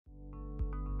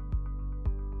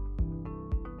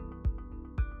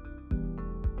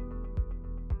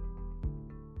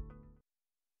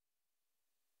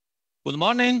Good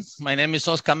morning. My name is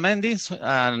Oscar Mendes,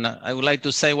 and I would like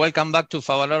to say welcome back to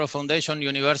Bilateral Foundation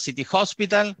University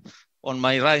Hospital. On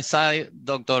my right side,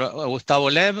 Dr. Gustavo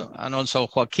Lev, and also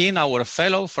Joaquin, our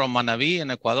fellow from Manabí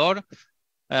in Ecuador.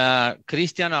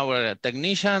 Christian, our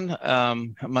technician,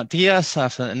 Matthias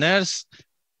as a nurse,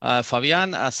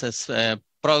 Fabian as a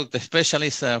product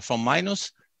specialist from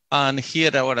Minos, and here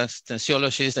our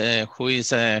anesthesiologist, who is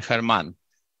Herman.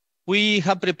 We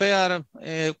have prepared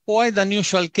quite an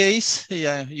unusual case.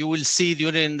 You will see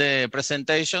during the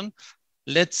presentation.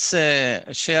 Let's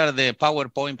share the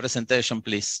PowerPoint presentation,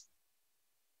 please.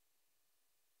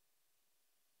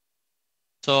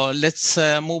 So let's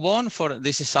move on.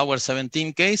 This is our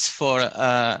 17th case for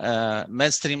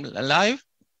Medstream Live.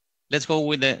 Let's go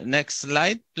with the next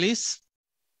slide, please.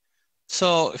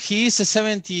 So he is a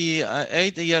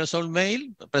 78 years old male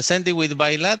presenting with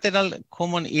bilateral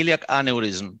common iliac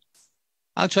aneurysm.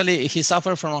 Actually, he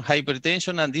suffered from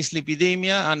hypertension and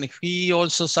dyslipidemia, and he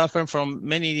also suffered from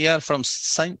many years from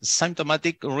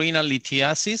symptomatic renal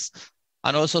lithiasis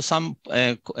and also some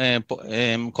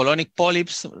colonic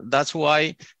polyps. That's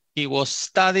why he was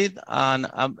studied, and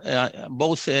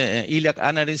both iliac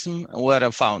aneurysm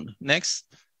were found. Next.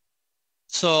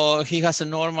 So he has a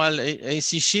normal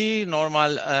ACG,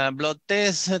 normal blood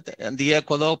test. The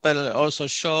echo Doppler also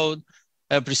showed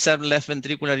a preserved left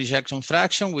ventricular ejection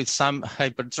fraction with some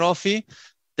hypertrophy.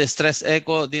 The stress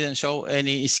echo didn't show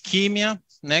any ischemia.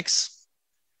 Next.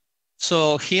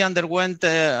 So he underwent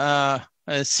a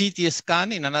CT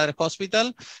scan in another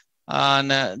hospital.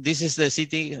 And this is the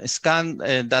CT scan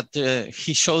that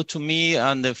he showed to me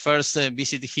on the first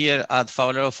visit here at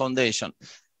Bilateral Foundation.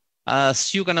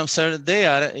 As you can observe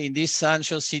there, in this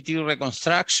angial CT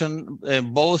reconstruction,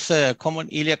 both common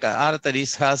iliac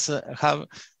arteries have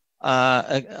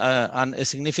a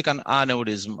significant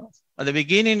aneurysm. At the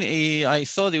beginning, I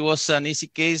thought it was an easy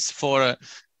case for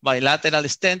bilateral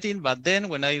stenting, but then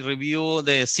when I review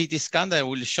the CT scan, I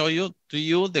will show you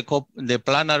the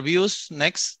planar views.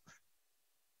 Next.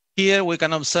 Here we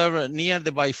can observe near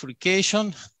the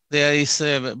bifurcation, there is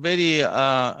a very,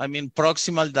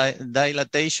 proximal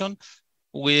dilatation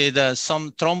with some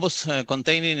thrombus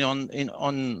containing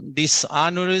on this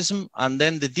aneurysm, and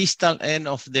then the distal end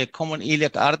of the common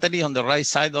iliac artery on the right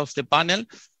side of the panel,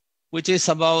 which is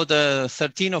about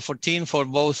 13 or 14 for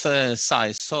both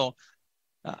sides. So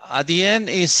at the end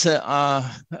is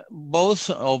both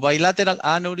bilateral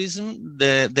aneurysm.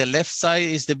 The left side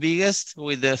is the biggest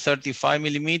with the 35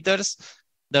 millimeters.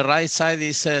 The right side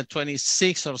is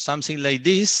 26 or something like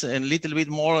this, and a little bit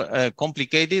more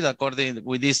complicated according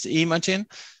with this imaging.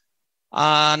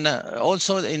 And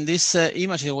also in this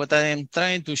imaging, what I am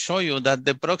trying to show you that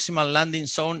the proximal landing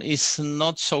zone is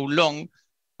not so long.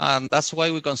 And that's why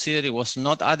we consider it was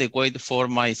not adequate for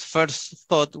my first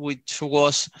thought, which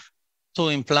was to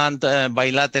implant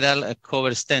bilateral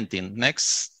cover stenting.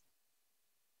 Next.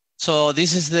 So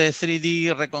this is the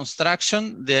 3D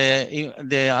reconstruction,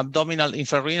 the abdominal,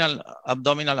 infrarenal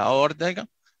abdominal aorta,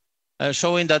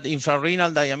 showing that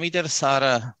infrarenal diameters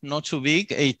are not too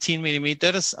big, 18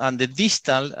 millimeters, and the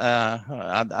distal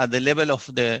at the level of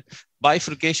the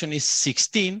bifurcation is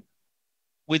 16,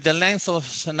 with the length of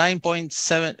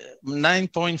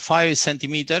 9.5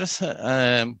 centimeters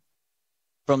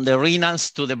from the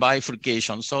renals to the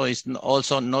bifurcation. So it's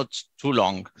also not too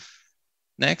long.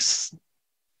 Next.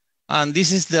 And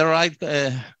this is the right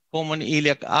common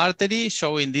iliac artery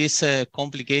showing this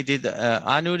complicated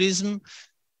aneurysm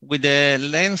with a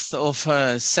length of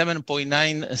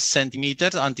 7.9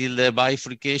 centimeters until the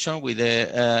bifurcation with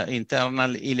the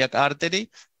internal iliac artery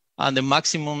and the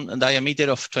maximum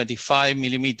diameter of 25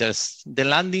 millimeters. The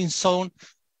landing zone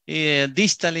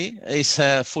distally is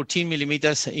 14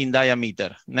 millimeters in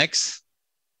diameter. Next.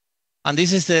 And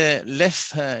this is the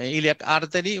left iliac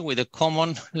artery with a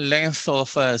common length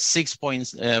of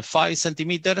 6.5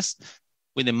 centimeters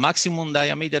with a maximum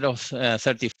diameter of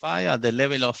 35 at the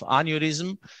level of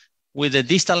aneurysm with a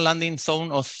distal landing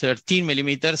zone of 13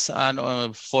 millimeters.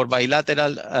 And for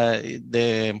bilateral,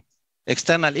 the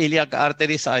external iliac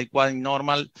arteries are quite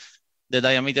normal. The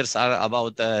diameters are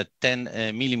about 10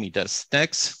 millimeters.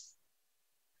 Next.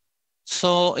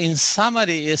 So in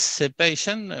summary, is a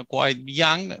patient quite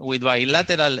young with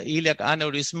bilateral iliac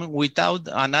aneurysm without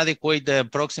an adequate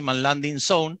proximal landing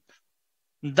zone.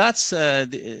 That's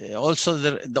also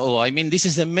this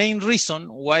is the main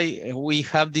reason why we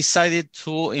have decided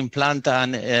to implant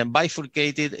a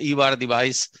bifurcated EVAR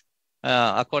device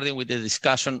according with the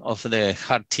discussion of the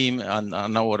heart team and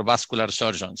our vascular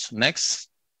surgeons. Next.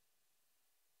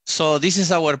 So this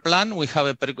is our plan. We have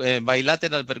a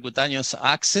bilateral percutaneous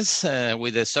access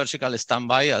with a surgical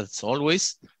standby as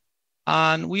always.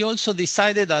 And we also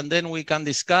decided, and then we can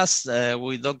discuss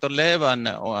with Dr. Lev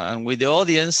and with the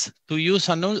audience, to use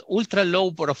an ultra low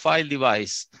profile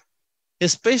device,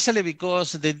 especially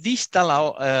because the distal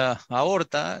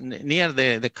aorta near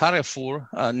the carrefour,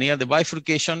 near the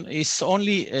bifurcation, is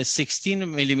only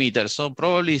 16 millimeters. So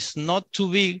probably it's not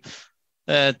too big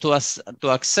to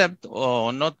accept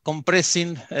or not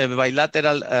compressing a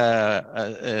bilateral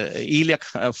iliac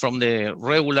from the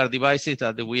regular devices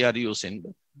that we are using.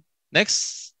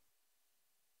 Next.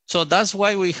 So that's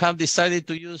why we have decided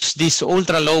to use this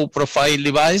ultra low profile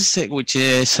device, which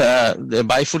is the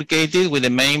bifurcated with the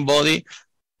main body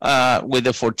with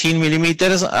the 14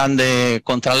 millimeters, and the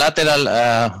contralateral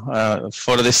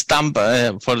for the stump,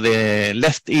 for the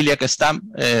left iliac stump,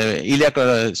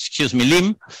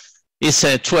 limb, is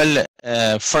a 12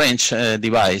 French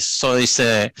device. So it's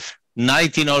a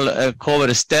nitinol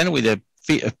cover stent with a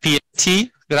PFT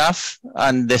graph,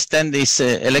 and the stent is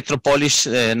electropolished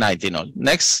nitinol.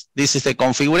 Next, this is the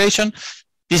configuration.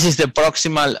 This is the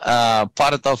proximal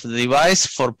part of the device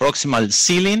for proximal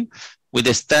sealing, with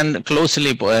the stent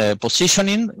closely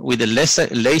positioning, with the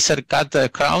laser cut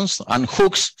crowns and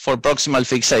hooks for proximal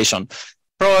fixation.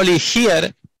 Probably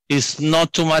here is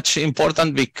not too much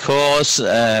important because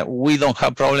we don't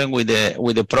have problem with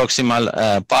the proximal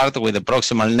part, with the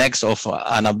proximal neck of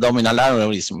an abdominal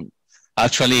aneurysm.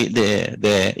 Actually,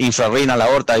 the infrarenal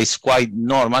aorta is quite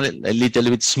normal, a little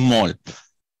bit small.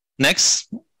 Next,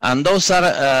 and those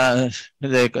are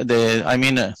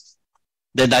the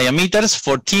diameters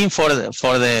 14 for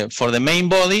the main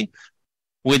body.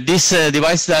 With this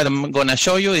device that I'm going to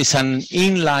show you is an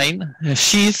inline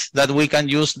sheath that we can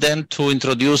use then to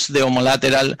introduce the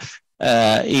homolateral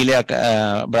iliac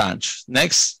branch.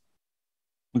 Next,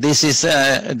 this is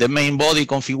the main body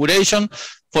configuration.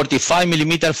 45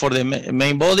 millimeters for the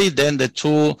main body, then the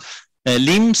two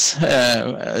limbs,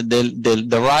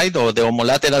 the right or the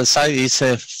homolateral side is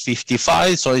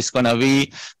 55, so it's going to be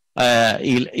 10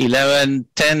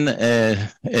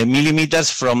 millimeters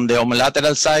from the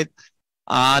homolateral side,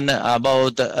 and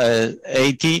about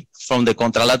 80 from the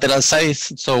contralateral side.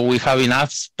 So we have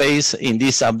enough space in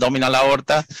this abdominal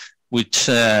aorta, which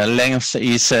length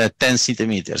is 10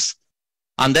 centimeters.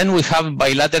 And then we have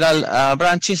bilateral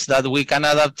branches that we can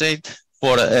adapt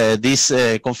for this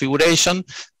configuration.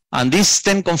 And this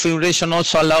stent configuration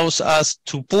also allows us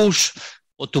to push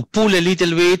or to pull a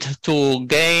little bit, to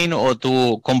gain or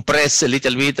to compress a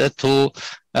little bit, to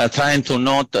trying to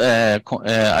not,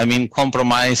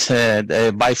 compromise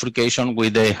the bifurcation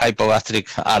with the hypogastric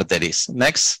arteries.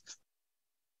 Next.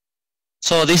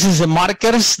 So this is the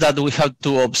markers that we have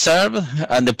to observe,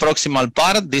 and the proximal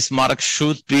part. This mark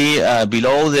should be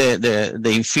below the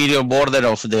inferior border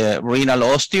of the renal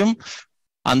ostium.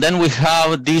 And then we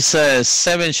have this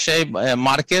 7-shape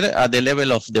marker at the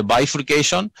level of the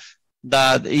bifurcation,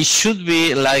 that it should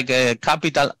be like a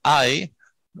capital I,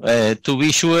 to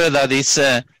be sure that it's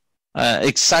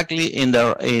exactly in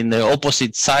the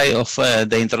opposite side of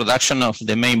the introduction of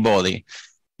the main body.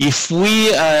 If we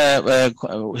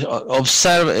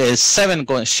observe a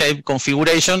 7-shape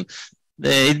configuration,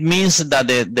 it means that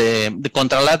the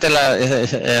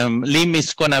contralateral limb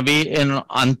is going to be in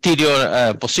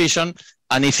anterior position.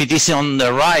 And if it is on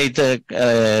the right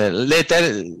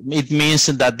letter, it means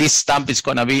that this stump is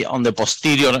going to be on the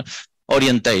posterior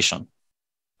orientation.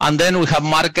 And then we have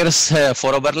markers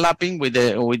for overlapping with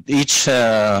each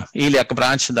iliac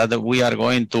branch that we are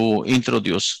going to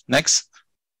introduce. Next.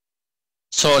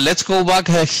 So let's go back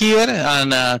here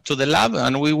and to the lab,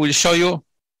 and we will show you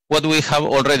what we have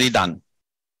already done.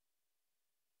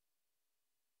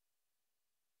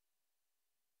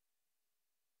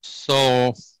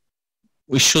 So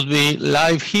we should be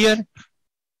live here.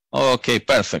 Okay,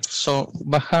 perfect. So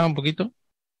baja un poquito.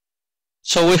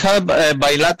 So we have a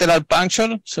bilateral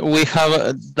puncture. So we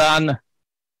have done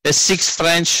a 6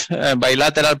 French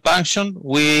bilateral puncture.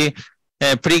 We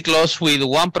pre-close with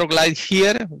 1 proglide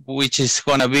here, which is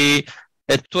going to be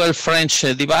a 12 French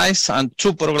device, and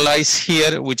 2 proglides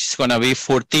here, which is going to be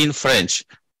 14 French.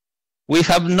 We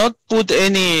have not put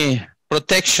any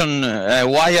protection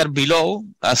wire below,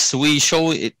 as we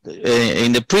showed it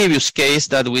in the previous case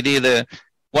that we did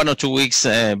 1 or 2 weeks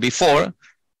before,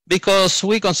 because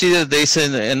we consider this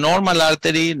a normal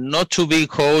artery, not too big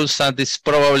holes, and it's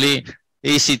probably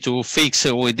easy to fix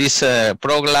with these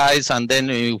proglides, and then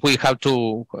we have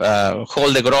to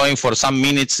hold the groin for some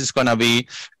minutes. It's going to be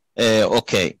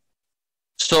okay.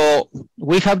 So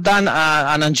we have done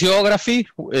an angiography.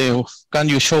 Can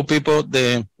you show people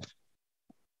the,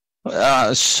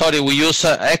 sorry, we use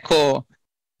echo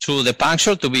to the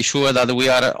puncture to be sure that we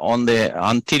are on the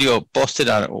anterior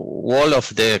posterior wall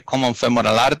of the common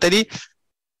femoral artery.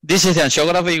 This is the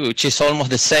angiography, which is almost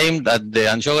the same that the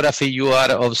angiography you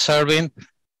are observing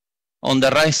on the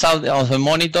right side of the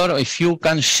monitor. If you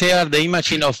can share the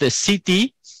imaging of the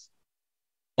CT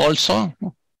also,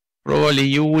 probably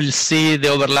you will see the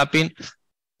overlapping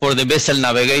for the vessel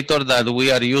navigator that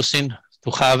we are using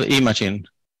to have imaging.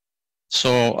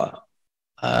 So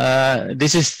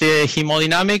this is the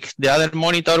hemodynamic. The other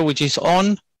monitor which is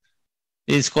on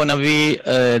is going to be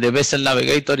the vessel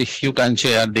navigator, if you can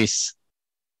share this.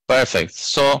 Perfect.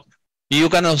 So you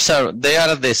can observe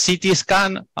there the CT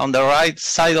scan on the right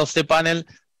side of the panel,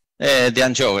 the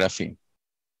angiography.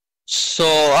 So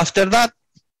after that,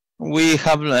 we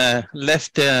have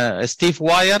left a stiff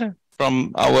wire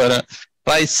from our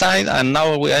right side, and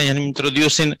now we are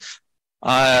introducing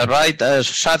right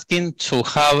shunting to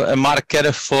have a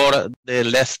marker for the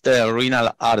left renal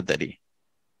artery.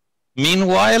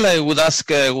 Meanwhile, I would ask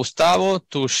Gustavo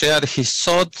to share his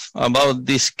thought about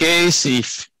this case,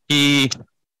 if he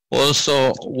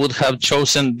also would have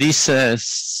chosen this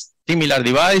similar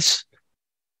device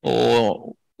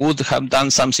or would have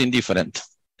done something different.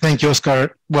 Thank you,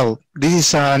 Oscar. Well, this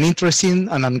is an interesting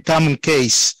and uncommon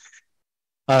case.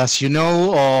 As you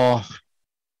know,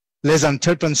 less than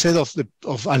 30%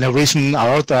 of aneurysm,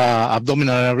 aorta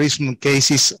abdominal aneurysm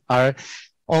cases are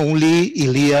only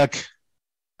iliac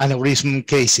aneurysm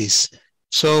cases.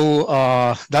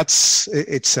 So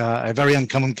it's a very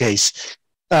uncommon case.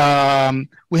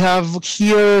 We have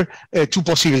here two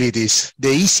possibilities. The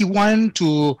easy one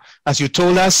to, as you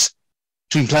told us,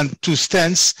 to implant two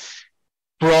stents.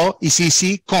 Pro is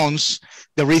easy, cons,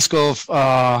 the risk of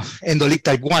endoleak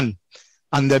type 1,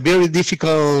 and the very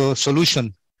difficult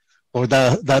solution for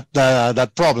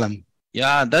that problem.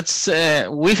 Yeah, that's,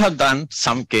 we have done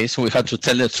some case, we have to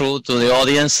tell the truth to the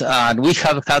audience, and we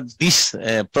have had this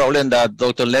problem that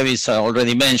Dr. Levis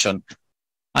already mentioned.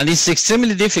 And it's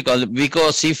extremely difficult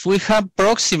because if we have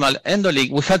proximal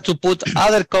endoleak, we have to put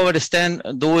other cover stent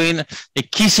doing a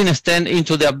kissing stent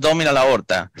into the abdominal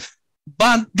aorta.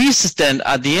 But this stent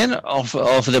at the end of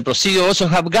the procedure also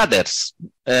have gutters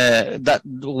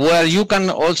where you can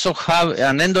also have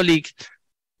an endoleak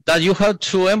that you have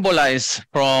to embolize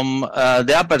from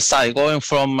the upper side, going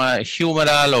from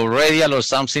humeral or radial or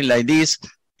something like this.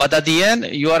 But at the end,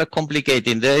 you are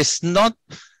complicating. There is not,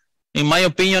 in my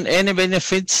opinion, any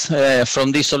benefits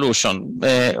from this solution.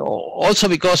 Also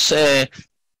because the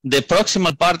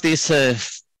proximal part is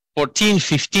 14,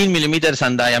 15 millimeters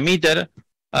in diameter.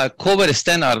 Cover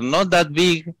stents are not that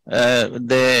big.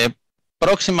 The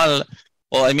proximal,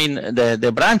 or I mean,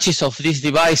 the branches of these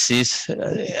devices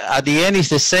at the end is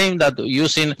the same that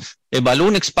using a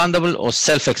balloon expandable or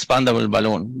self-expandable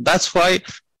balloon. That's why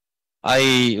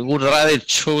I would rather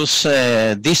choose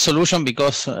this solution,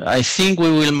 because I think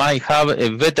we might have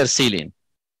a better sealing.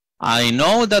 I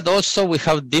know that also we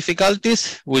have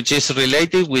difficulties, which is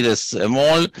related with a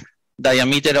small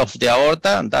diameter of the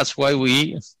aorta, and that's why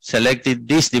we selected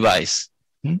this device.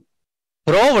 Mm-hmm.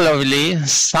 Probably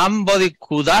somebody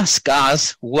could ask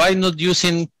us why not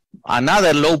using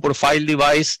another low profile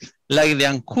device like the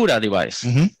Ancura device,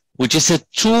 mm-hmm. which is a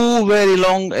two very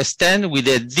long stent with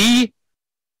a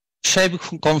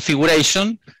D-shaped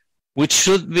configuration, which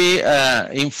should be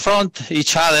in front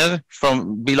each other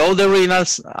from below the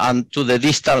renals and to the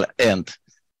distal end.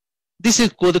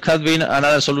 This could have been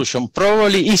another solution,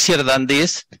 probably easier than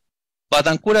this, but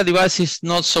Ancura device is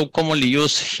not so commonly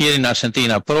used here in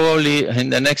Argentina. Probably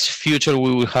in the next future,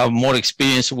 we will have more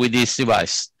experience with this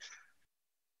device.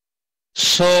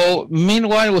 So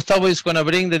meanwhile, Gustavo is going to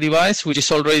bring the device, which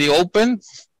is already open.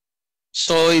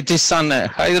 So it is an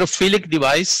hydrophilic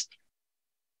device.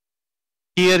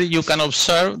 Here you can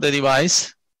observe the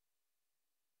device.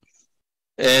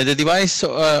 The device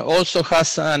also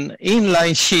has an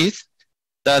inline sheath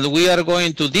that we are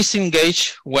going to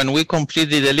disengage when we complete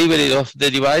the delivery of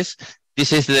the device.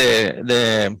 This is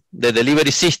the delivery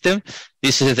system.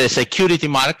 This is the security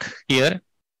mark here.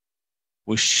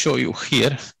 We show you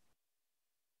here.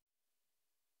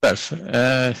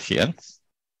 Perfect. Here.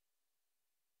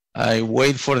 I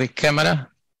wait for the camera.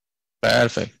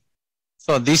 Perfect.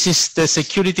 So this is the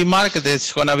security mark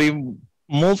that's going to be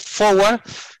moved forward,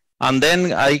 and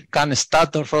then I can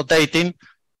start rotating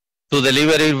to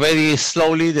deliver it very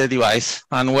slowly, the device.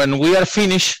 And when we are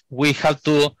finished, we have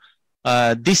to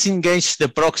disengage the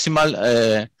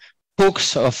proximal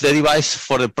hooks of the device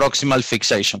for the proximal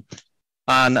fixation.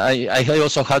 And I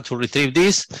also had to retrieve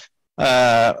this.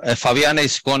 Fabiana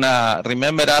is going to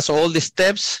remember us all the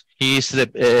steps. He is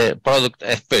the product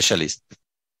specialist.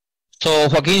 So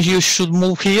Joaquin, you should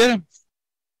move here.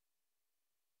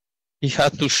 he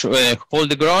had to hold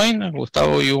the groin.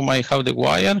 Gustavo, you might have the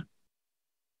wire.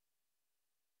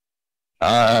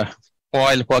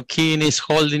 While Joaquin is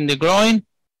holding the groin,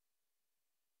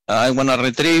 I want to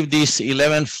retrieve this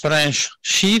 11 French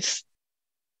sheath,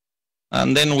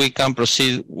 and then we can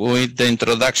proceed with the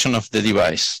introduction of the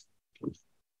device.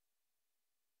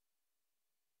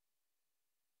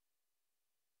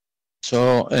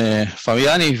 So,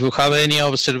 Fabián, if you have any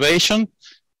observation,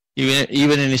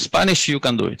 even in Spanish, you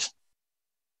can do it.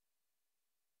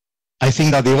 I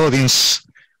think that the audience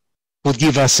would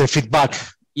give us a feedback.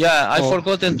 Yeah, I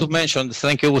forgotten to mention,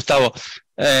 thank you, Gustavo,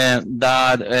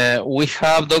 that we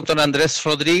have Dr. Andres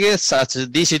Rodriguez as a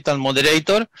digital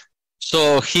moderator.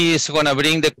 So he is going to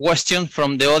bring the question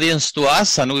from the audience to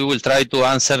us, and we will try to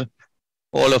answer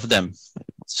all of them.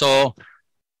 So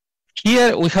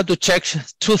here we have to check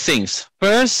two things.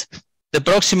 First, the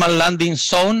proximal landing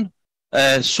zone,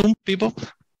 zoom people,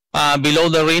 below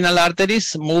the renal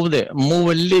arteries, move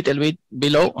a little bit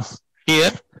below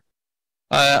here.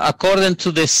 According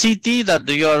to the CT that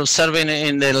you are observing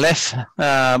in the left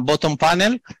bottom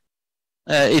panel,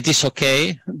 it is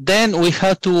okay. Then we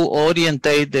have to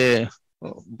orientate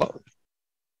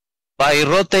by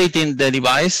rotating the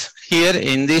device here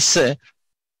in this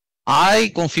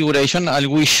eye configuration. I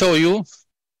will show you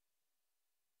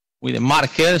with a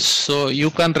marker so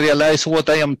you can realize what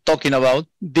I am talking about.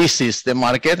 This is the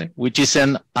marker, which is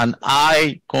an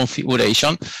eye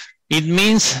configuration. It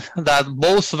means that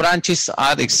both branches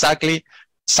are exactly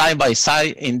side by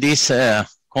side in this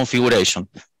configuration.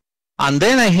 And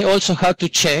then I also have to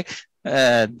check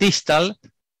distal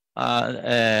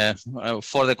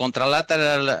for the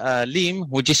contralateral limb,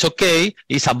 which is okay.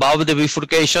 It's above the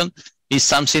bifurcation. It's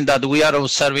something that we are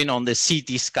observing on the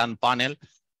CT scan panel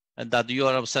that you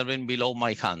are observing below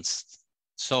my hands.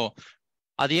 So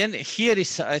at the end, here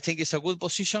is, I think it's a good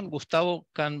position. Gustavo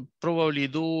can probably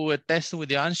do a test with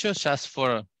the angios just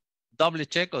for double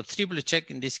check or triple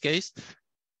check in this case.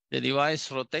 The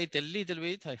device rotate a little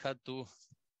bit. I had to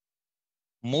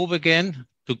move again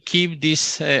to keep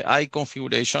this eye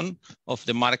configuration of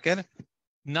the marker.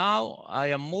 Now I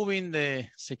am moving the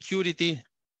security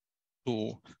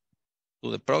to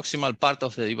the proximal part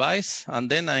of the device, and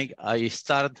then I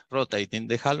start rotating.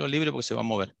 Déjalo libre porque se va a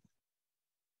mover.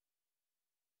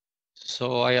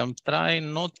 So I am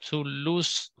trying not to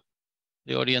lose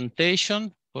the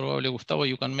orientation. Probably, Gustavo,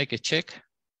 you can make a check.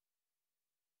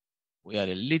 We are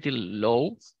a little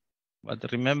low, but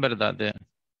remember that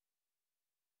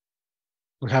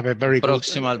we have a very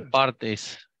proximal part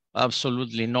is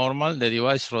absolutely normal. The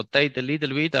device rotates a little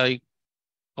bit. I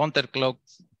counterclockwise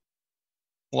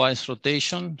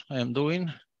rotation I am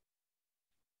doing.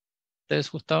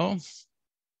 Test, Gustavo.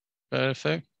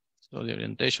 Perfect. So the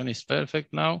orientation is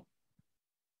perfect now.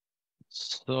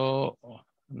 So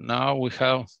now we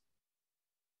have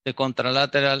the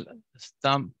contralateral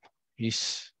stump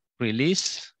is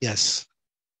released. Yes.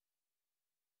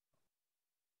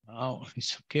 Now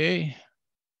it's okay.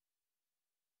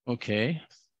 Okay.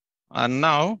 And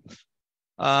now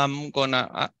I'm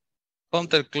gonna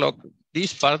counterclock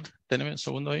this part. Teneme un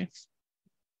segundo ahí.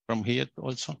 From here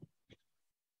also.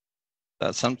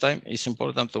 That sometimes it's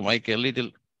important to make a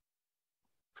little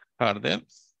harder.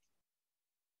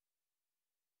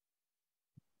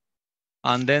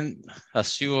 And then,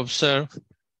 as you observe,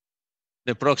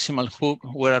 the proximal hook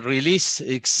were released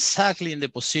exactly in the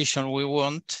position we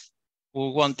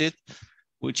wanted,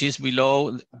 which is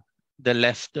below the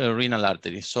left renal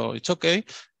artery. So it's okay.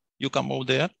 You can move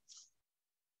there.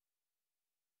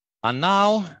 And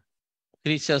now,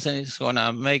 Christian is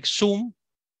gonna make zoom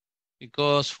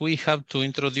because we have to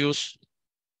introduce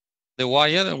the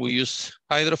wire. We use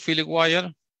hydrophilic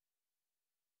wire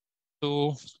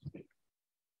to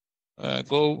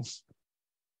go.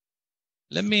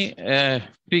 Let me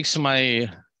fix my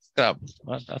scrap.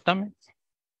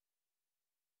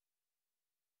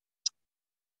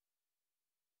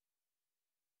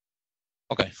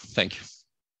 Okay, thank you.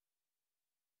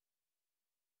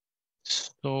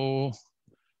 So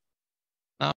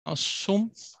now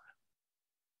zoom.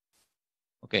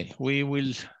 Okay, we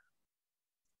will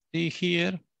see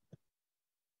here.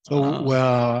 So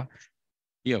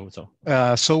yeah.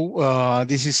 So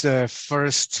this is the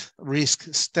first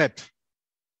risk step,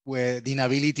 where the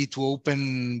inability to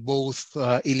open both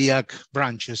iliac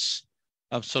branches.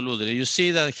 Absolutely. You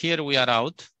see that here we are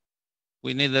out.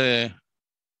 We need a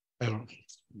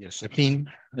pin.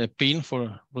 The pin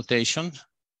for rotation.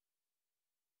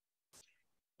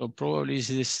 So probably this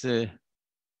is the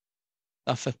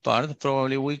toughest part.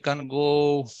 Probably we can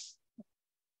go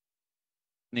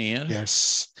near.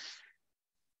 Yes.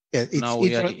 Yeah, now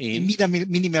we are in.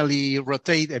 Minimally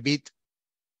rotate a bit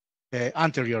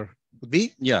anterior. Would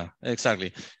be? Yeah,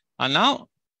 exactly. And now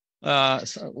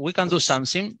so we can do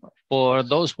something. For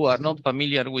those who are not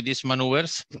familiar with these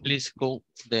maneuvers, please go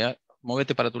there.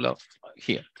 Movete para tu lado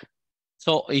here.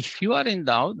 So if you are in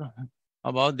doubt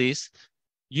about this,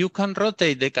 you can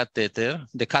rotate the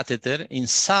catheter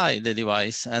inside the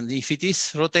device. And if it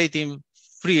is rotating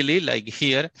freely, like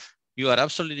here, you are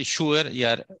absolutely sure you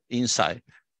are inside.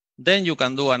 Then you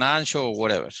can do an ancho or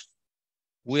whatever.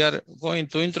 We are going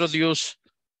to introduce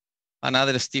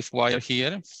another stiff wire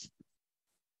here.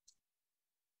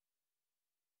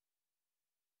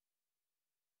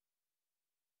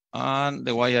 And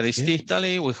the wire is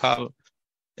distally. We have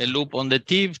a loop on the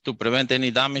tip to prevent any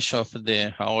damage of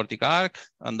the aortic arc.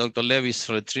 And Dr. Lev is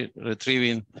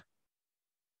retrieving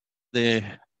the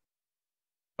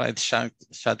right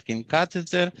Shatkin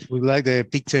catheter. We like the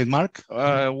pigtail mark.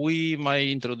 We might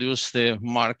introduce the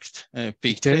marked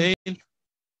pigtail.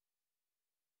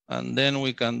 And then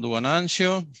we can do an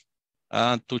ancho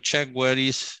to check where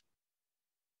is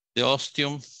the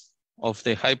ostium of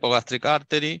the hypogastric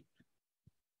artery.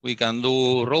 We can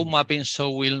do road mapping, so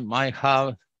we might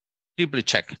have triple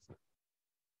check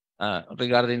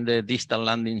regarding the distal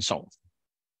landing zone.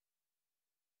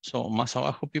 So más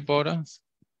abajo, Pipo, ahora.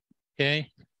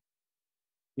 Okay.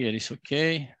 Here is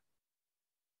okay.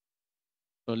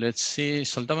 So let's see.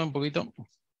 Soltame un poquito.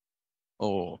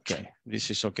 Okay, this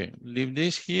is okay. Leave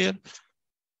this here.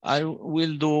 I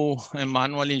will do a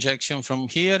manual injection from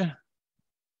here,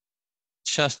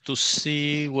 just to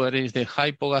see where is the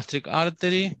hypogastric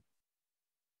artery.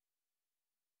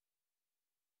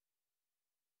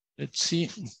 Let's see,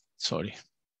 sorry.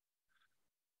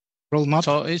 Roll map.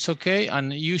 So it's okay,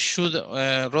 and you should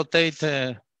rotate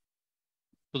to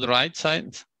the right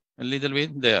side a little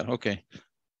bit there, okay.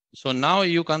 So now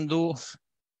you can do,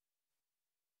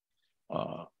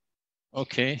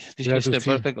 okay, this is the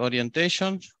perfect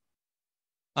orientation.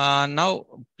 Now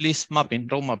please mapping,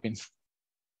 row mapping.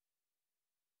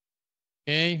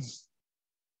 Okay.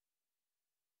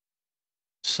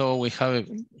 So we have a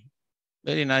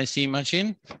very nice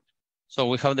imaging. So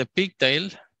we have the pigtail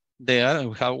there.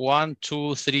 We have 1,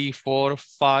 2, 3, 4,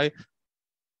 5,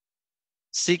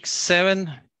 6,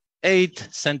 7, 8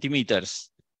 centimeters.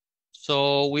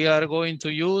 So we are going to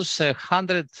use a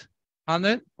 100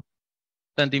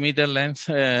 centimeter length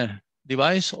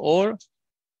device, or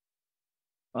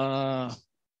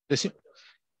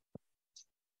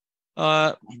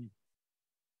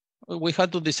we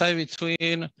had to decide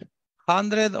between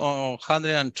 100 or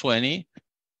 120.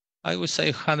 I would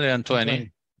say 120.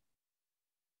 Okay.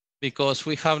 Because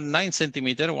we have 9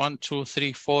 centimeter, 1, 2,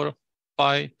 3, 4,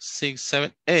 5, 6,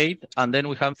 7, 8, and then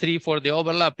we have 3 for the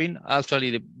overlapping.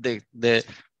 Actually, the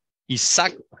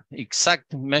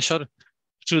exact measure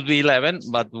should be 11,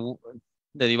 but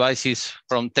the device is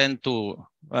from 10 to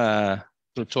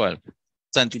 12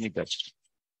 centimeters.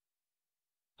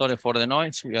 Sorry for the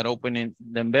noise. We are opening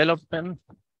the envelope pen.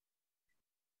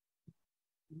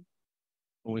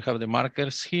 We have the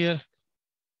markers here.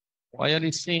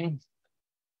 Wirelessing.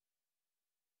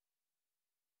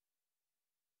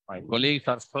 My colleagues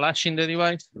are flashing the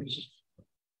device.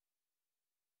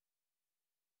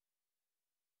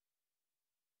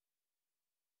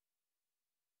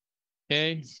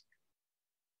 Okay.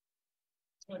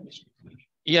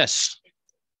 Yes.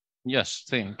 Yes,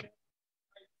 think.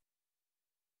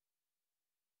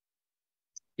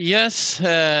 Yes,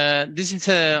 this is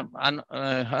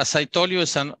as I told you,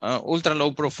 it's an ultra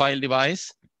low profile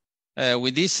device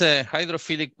with this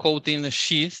hydrophilic coating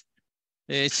sheath.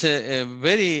 It's a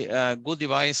very good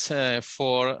device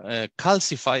for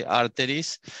calcified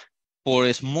arteries,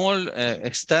 for small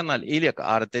external iliac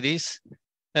arteries.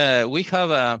 We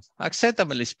have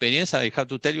acceptable experience. I have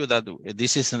to tell you that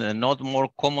this is not more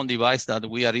common device that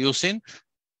we are using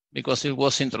because it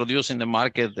was introduced in the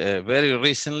market very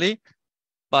recently.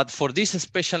 But for these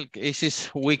special cases,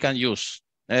 we can use.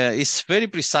 It's very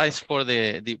precise for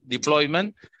the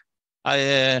deployment.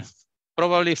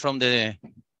 Probably from the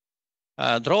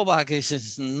drawback is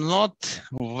it's not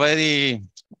very,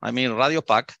 radio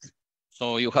pack.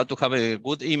 So you have to have a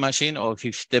good imaging of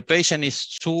if the patient is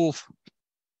too,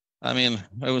 I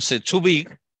would say too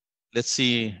big, let's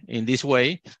see in this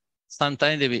way,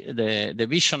 sometimes the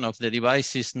vision of the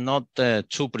device is not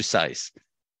too precise.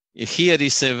 Here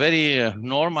is a very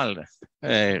normal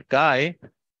guy.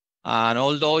 And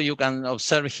although you can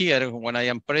observe here, when I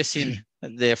am pressing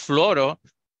the fluoro,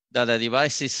 that the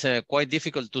device is quite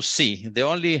difficult to see. The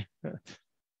only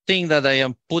thing that I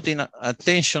am putting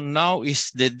attention now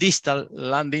is the distal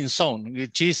landing zone,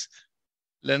 which is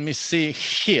let me see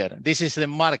here. This is the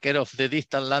marker of the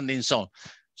distal landing zone.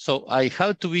 So I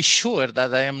have to be sure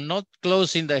that I am not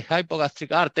closing the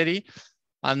hypogastric artery,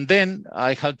 and then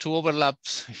I have to overlap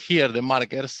here the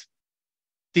markers.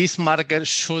 This marker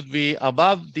should be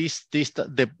above this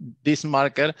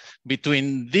marker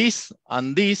between this,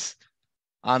 and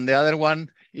the other one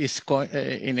is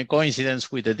in a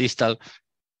coincidence with the distal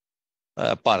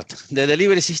part. The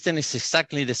delivery system is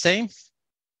exactly the same.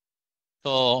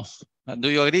 So do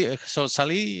you agree? So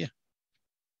Sally,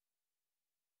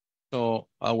 so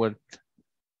our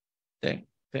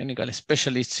technical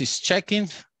specialist is checking.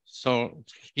 So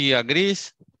he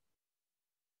agrees.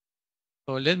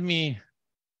 So let me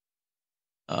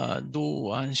do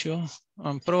angio.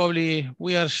 And probably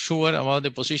we are sure about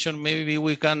the position. Maybe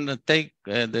we can take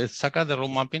the saccade row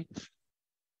mapping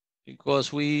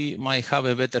because we might have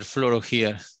a better fluoro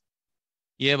here.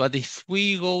 Yeah, but if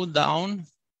we go down,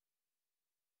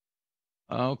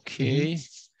 okay,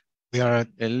 we are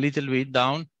a little bit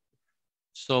down.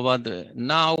 So, but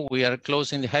now we are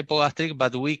closing the hypogastric,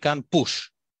 but we can push.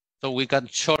 So we can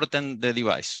shorten the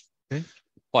device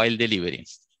while delivering.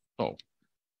 So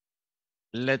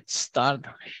let's start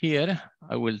here.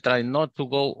 I will try not to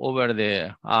go over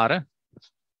the R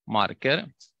marker.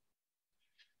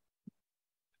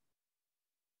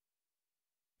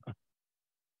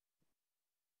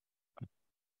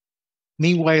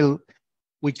 Meanwhile,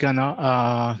 we can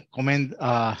comment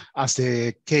as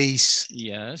the case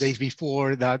days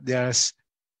before that there's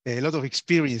a lot of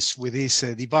experience with this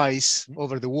device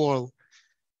over the world.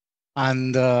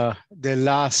 And the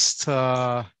last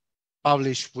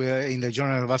published in the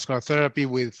Journal of Vascular Therapy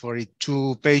with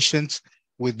 42 patients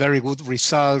with very good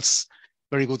results,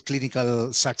 very good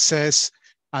clinical success,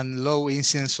 and low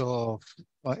incidence of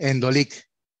endoleak,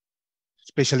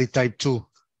 especially type 2.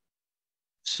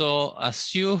 So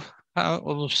as you have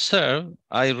observed,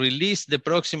 I release the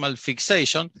proximal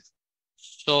fixation.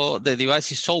 So the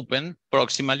device is open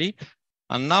proximally.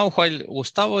 And now while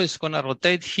Gustavo is gonna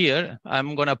rotate here,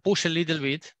 I'm gonna push a little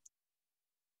bit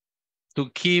to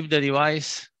keep the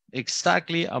device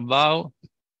exactly above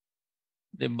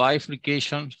the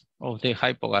bifurcation of the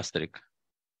hypogastric.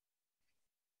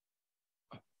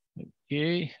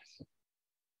 Okay,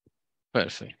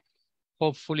 perfect.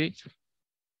 Hopefully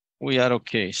we are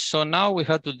okay. So now we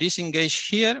have to disengage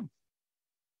here.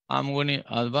 I'm going to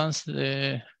advance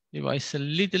the device a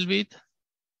little bit.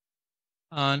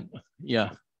 And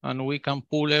yeah, and we can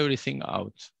pull everything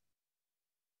out.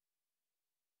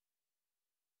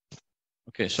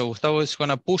 Okay, so Gustavo is going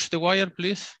to push the wire,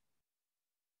 please,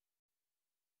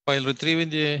 while retrieving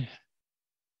the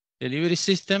delivery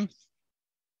system.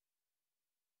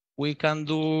 We can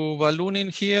do ballooning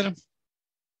here.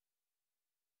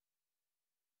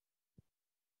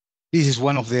 This is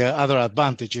one of the other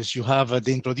advantages. You have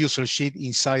the introducer sheet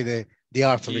inside the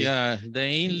artery. Yeah, the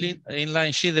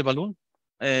inline sheet, the balloon.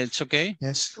 It's okay.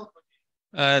 Yes.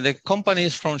 The company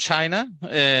is from China.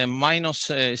 Minos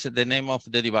is the name of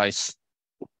the device.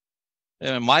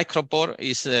 Micropore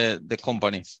is the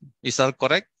company. Is that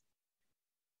correct?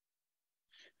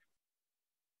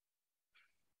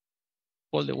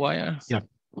 Pull the wire. Yeah.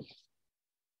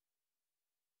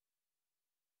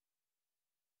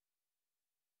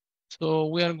 So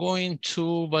we are going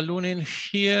to ballooning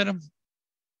here.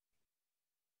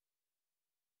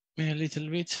 A little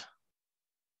bit.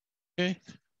 Okay.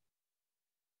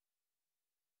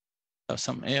 Have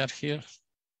some air here.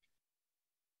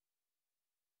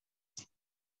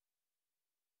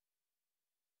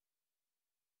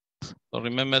 So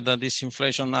remember that these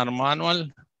inflations are manual.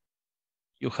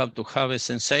 You have to have a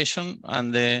sensation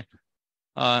and the,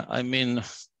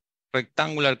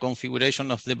 rectangular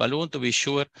configuration of the balloon to be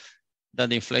sure that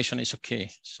the inflation is okay.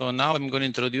 So now I'm going to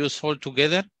introduce all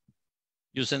together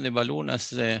using the balloon as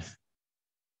the,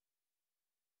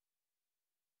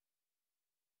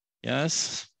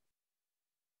 yes.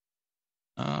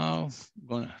 Now I'm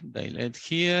going to dilate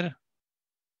here.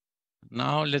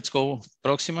 Now let's go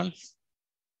proximal.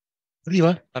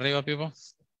 Arriba, people.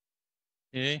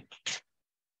 Okay.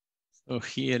 So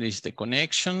here is the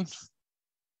connection.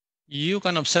 You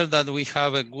can observe that we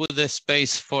have a good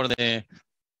space for the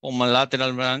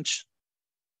homolateral branch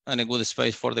and a good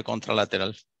space for the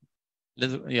contralateral.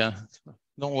 Yeah,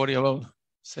 don't worry about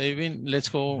saving. Let's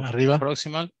go Arriba.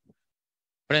 proximal.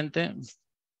 Frente.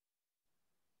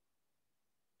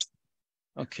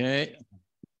 Okay.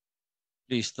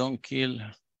 Please don't kill.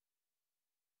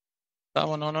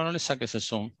 No le saques el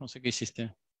zoom. No sé qué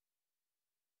hiciste.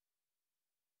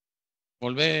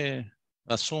 Volvé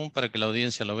a zoom para que la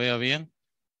audiencia lo vea bien.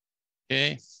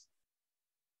 Ok.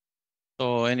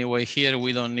 So anyway, here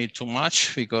we don't need too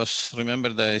much because remember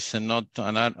there is not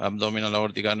an abdominal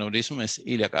aortic aneurysm, it's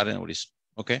iliac aneurysm,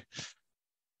 okay?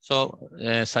 So,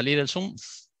 salir el zoom.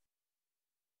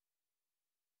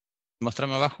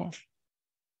 Mostrarme abajo.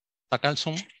 Saca el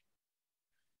zoom.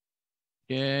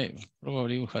 Okay,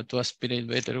 probably we have to aspirate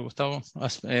better, Gustavo.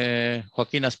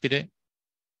 Joaquin, aspirate.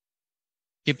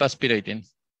 Keep aspirating.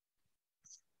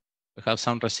 We have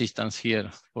some resistance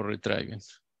here for retrieving.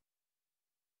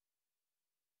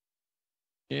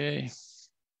 Okay.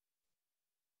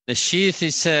 The sheath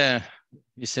is a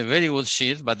very good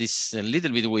sheath, but it's a little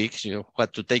bit weak. You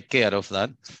have to take care of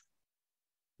that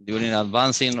during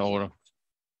advancing or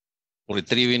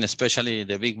retrieving, especially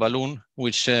the big balloon,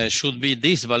 which should be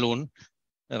this balloon.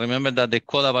 Remember that the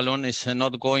coda balloon is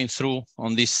not going through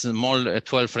on this small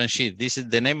 12 French sheath. This is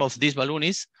the name of this balloon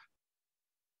is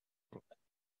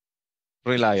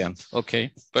Reliant.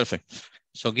 Okay, perfect.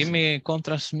 So give me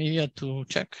contrast media to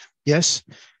check. Yes.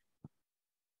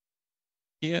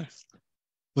 Here.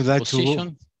 Would like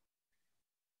position. to.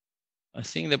 I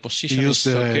think the position is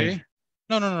okay.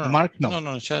 No. Mark? No.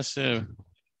 No, just an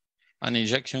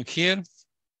injection here.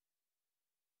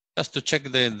 Just to check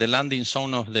the landing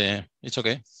zone of the, it's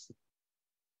okay.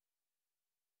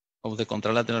 Of the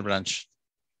contralateral branch.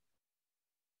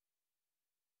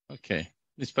 Okay,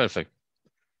 it's perfect.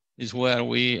 It's where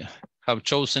we have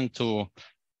chosen to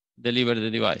deliver the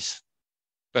device.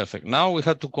 Perfect. Now we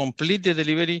have to complete the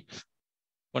delivery.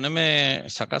 Poneme,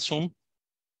 saca zoom.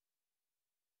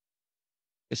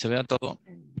 Que se vea todo.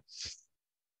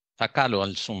 Sacalo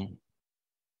al zoom.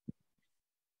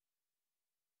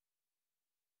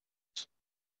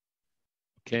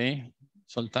 Ok,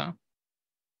 solta.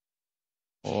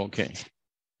 Ok.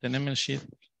 Teneme el sheet.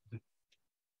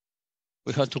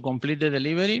 We have to complete the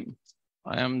delivery.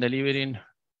 I am delivering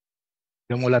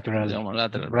the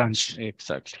homolateral branch.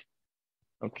 Exactly.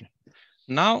 Okay.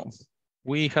 Now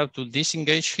we have to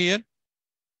disengage here.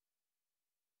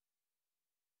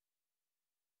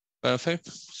 Perfect.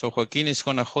 So Joaquin is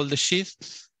going to hold the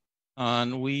sheath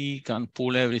and we can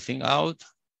pull everything out.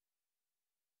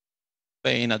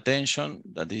 Paying attention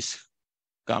that is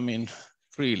coming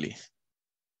freely.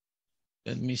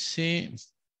 Let me see.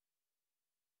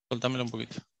 Soltámelo un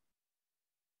poquito.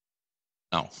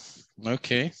 Now,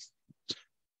 okay.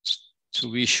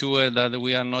 To be sure that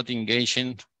we are not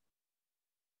engaging.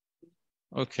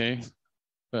 Okay,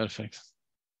 perfect.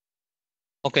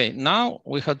 Okay, now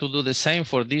we have to do the same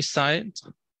for this side.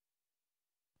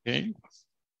 Okay.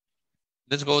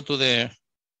 Let's go to the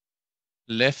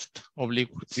left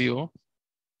oblique view.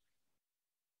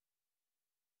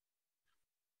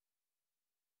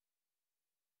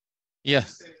 Yeah.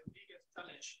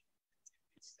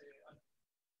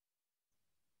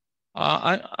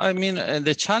 I mean,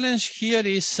 the challenge here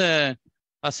is, as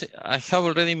I have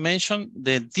already mentioned,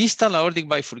 the distal aortic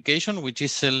bifurcation, which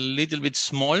is a little bit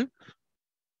small.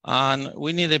 And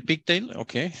we need a pigtail,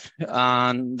 okay.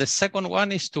 And the second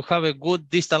one is to have a good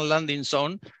distal landing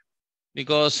zone,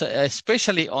 because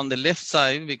especially on the left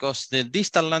side, because the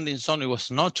distal landing zone, it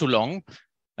was not too long.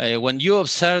 When you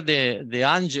observe the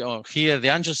angio here, the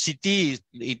angio CT,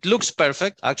 it looks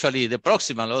perfect. Actually, the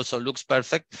proximal also looks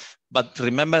perfect. But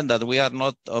remember that we are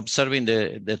not observing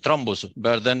the thrombus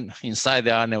burden inside the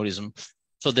aneurysm.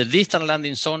 So the distal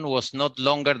landing zone was not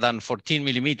longer than 14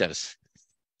 millimeters.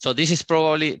 So this is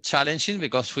probably challenging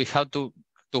because we have to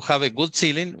have a good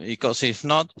sealing, because if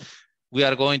not, we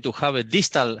are going to have a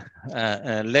distal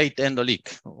late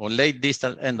endoleak or late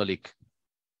distal endoleak.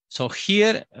 So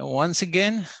here, once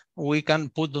again, we can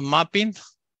put the mapping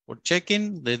for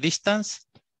checking the distance.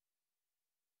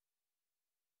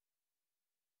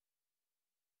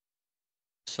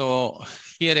 So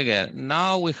here again,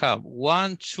 now we have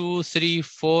 1, 2, 3,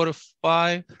 4,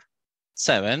 5,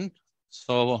 7.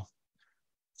 So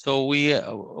we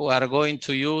are going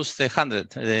to use the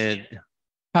 100.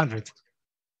 100.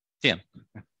 Yeah.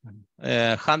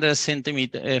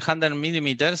 100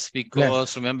 millimeters,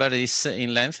 because remember it's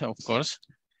in length, of course,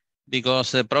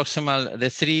 because the proximal, the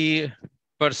 3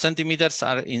 centimeters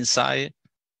are inside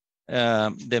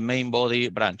the main body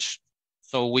branch.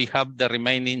 So we have the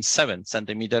remaining 7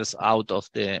 centimeters out of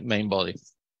the main body.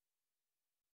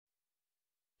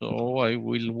 So I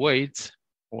will wait,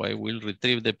 or I will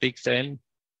retrieve the pigtail,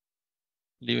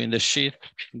 leaving the sheath,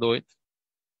 do it.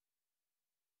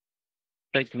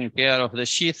 Taking care of the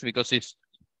sheath because it's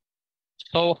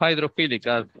so hydrophilic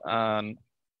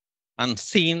and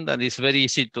thin that it's very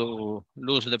easy to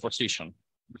lose the position.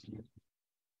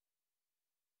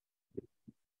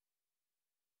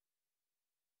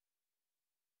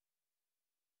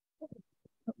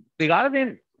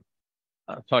 Regarding,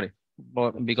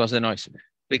 because of the noise.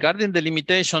 Regarding the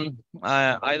limitation,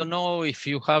 I don't know if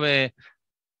you have a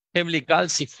heavily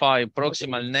calcified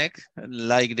proximal neck,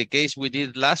 like the case we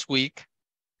did last week.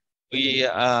 We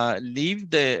leave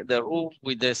the roof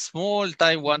with the small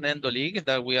type 1 endoleak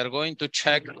that we are going to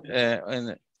check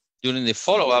during the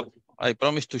follow-up. I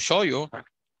promise to show you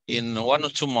in 1 or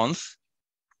 2 months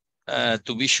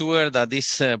to be sure that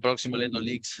this proximal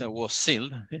endoleak was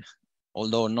sealed,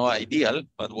 although not ideal,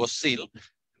 but was sealed.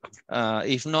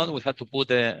 If not, we have to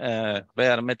put a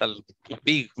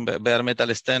big bare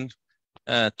metal stent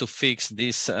to fix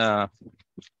this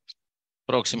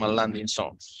proximal landing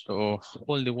zone. So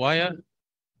hold the wire.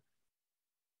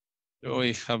 So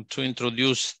we have to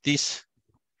introduce this.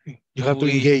 You have to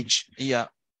engage. Yeah,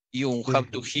 you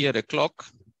have to hear a clock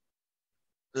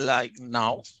like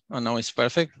now, and now it's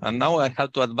perfect. And now I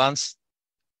have to advance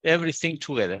everything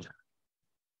together.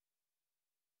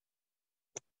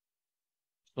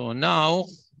 So now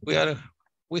we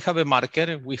have a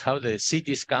marker, we have the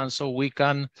CT scan, so we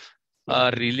can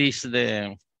release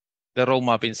the road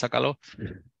map in Sakalo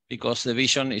because the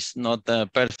vision is not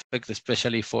perfect,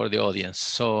 especially for the audience.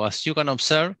 So as you can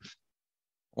observe,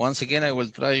 once again, I will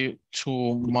try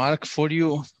to mark for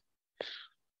you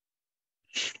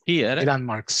here.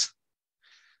 Landmarks.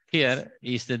 Here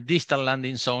is the distal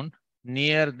landing zone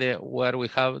near where we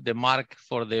have the mark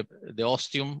for the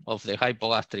ostium of the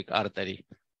hypogastric artery.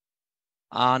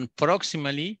 And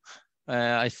proximally,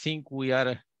 I think we are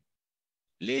a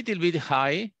little bit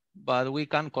high, but we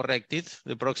can correct it.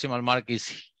 The proximal mark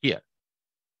is here.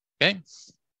 Okay.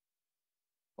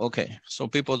 Okay, so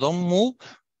people don't move.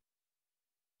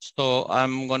 So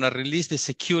I'm going to release the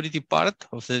security part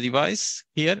of the device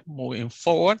here, moving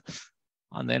forward.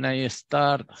 And then I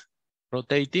start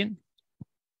rotating.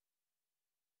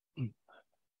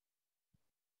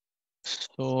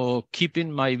 So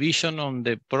keeping my vision on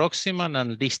the proximal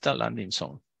and distal landing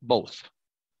zone, both.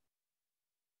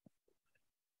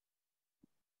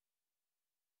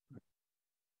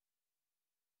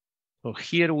 So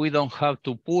here we don't have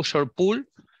to push or pull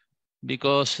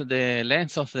because the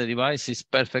length of the device is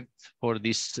perfect for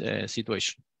this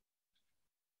situation.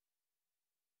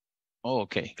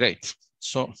 Okay, great.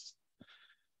 So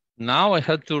now I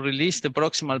have to release the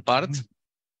proximal part.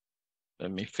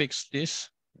 Let me fix this.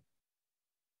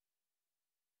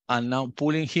 And now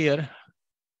pulling here,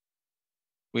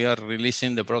 we are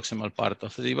releasing the proximal part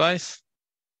of the device.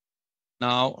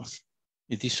 Now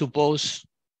it is supposed,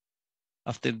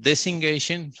 after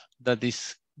disengaging, that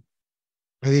is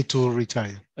ready to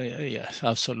retire. Yes,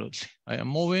 absolutely. I am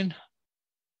moving a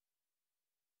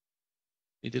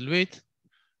little bit.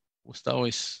 Gustavo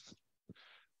is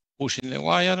pushing the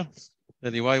wire.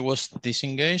 The device was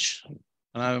disengaged,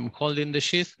 and I'm holding the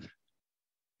sheath.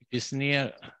 It is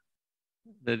near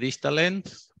the distal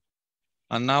end.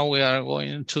 And now we are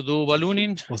going to do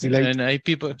ballooning in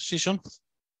AP position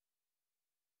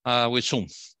with zoom.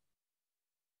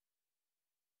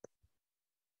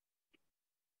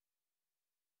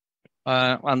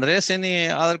 Andres, any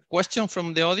other question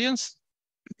from the audience?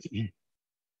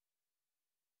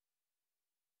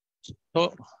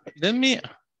 So let me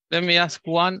ask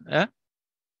one.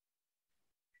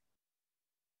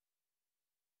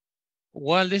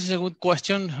 Well, this is a good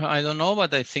question. I don't know,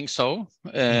 but I think so.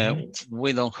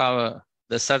 We don't have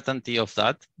the certainty of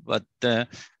that, but there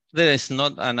is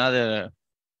not another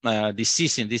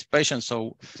disease in this patient.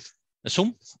 So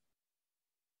assume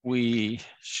we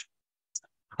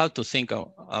have to think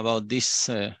about this.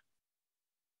 I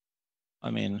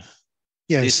mean,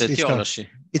 yes, this etiology.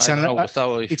 It's an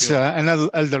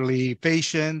elderly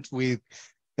patient with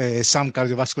some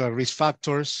cardiovascular risk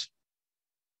factors.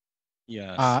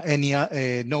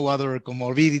 Yes. No other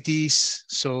comorbidities.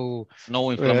 So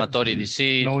no inflammatory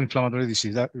disease. No inflammatory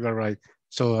disease. That you are right.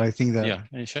 So I think that. Yeah.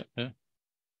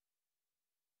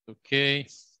 Okay.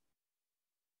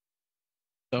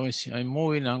 So I'm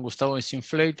moving and Gustavo is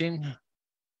inflating.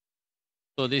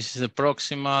 So this is the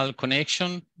proximal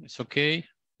connection. It's okay.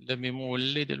 Let me move a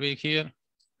little bit here.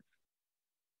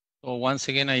 So once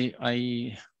again,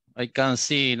 I can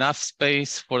see enough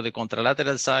space for the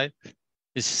contralateral side.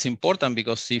 This is important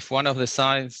because if one of the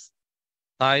side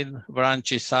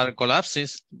branches are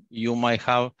collapses, you might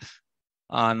have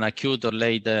an acute or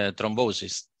late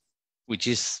thrombosis, which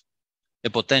is a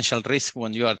potential risk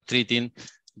when you are treating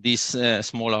these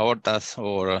small aortas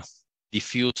or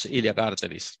diffuse iliac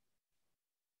arteries.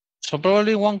 So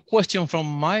probably one question from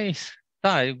my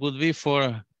side would be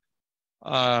for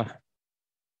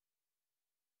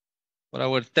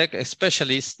our tech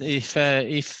specialists, if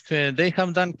they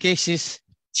have done cases,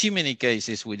 chimney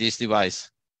cases with this device.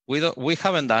 We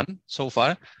haven't done so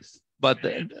far, But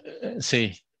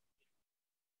see.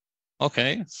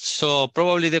 Okay, so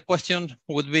probably the question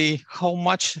would be, how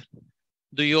much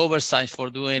do you oversize for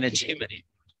doing a chimney?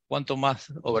 ¿Cuánto más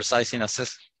oversizing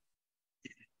haces?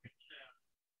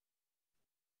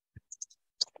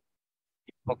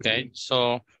 Okay,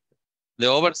 so the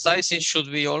oversizing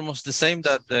should be almost the same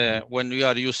that when we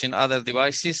are using other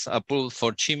devices approved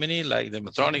for chimney, like the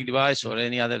Medtronic device or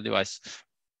any other device.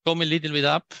 Come a little bit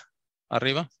up,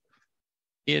 arriba.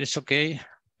 Here is okay.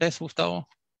 Yes, Gustavo.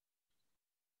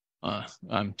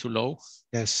 I'm too low.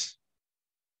 Yes.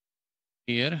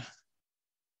 Here.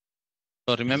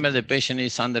 So remember, the patient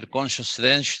is under conscious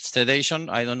sedation.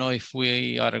 I don't know if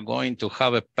we are going to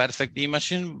have a perfect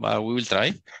imaging, but we will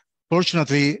try.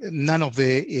 Fortunately, none of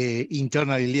the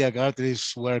internal iliac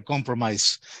arteries were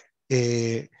compromised.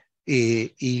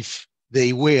 If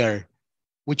they were,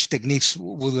 which techniques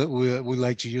would we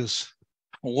like to use?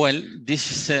 Well,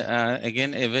 this is,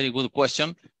 again, a very good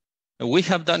question. We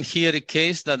have done here a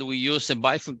case that we use a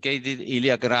bifurcated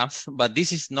iliac graft, but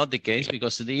this is not the case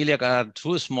because the iliac are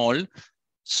too small.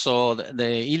 So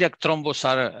the iliac thrombus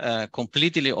are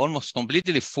almost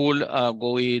completely full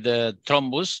with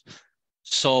thrombus.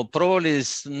 So probably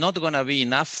it's not going to be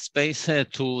enough space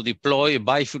to deploy a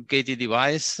bifurcated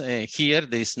device. Here,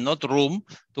 there's not room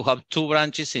to have two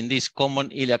branches in these common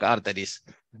iliac arteries.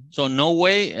 So no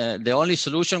way, the only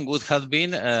solution would have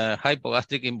been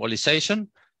hypogastric embolization,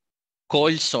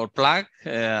 coils or plug.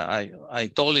 I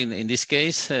told in this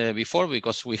case before,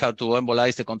 because we have to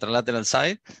embolize the contralateral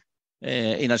side.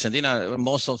 In Argentina,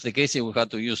 most of the cases we have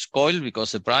to use coil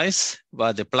because of the price,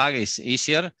 but the plug is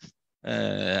easier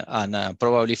and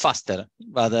probably faster.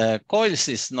 But coils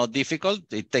is not difficult.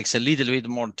 It takes a little bit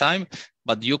more time,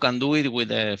 but you can do it with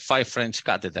a 5 French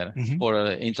catheter.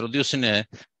 For introducing a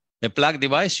plug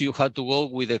device, you have to go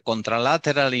with a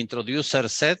contralateral introducer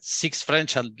set, 6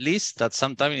 French at least, that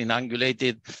sometimes in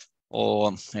angulated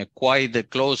or quite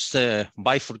close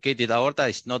bifurcated aorta,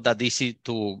 it's not that easy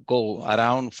to go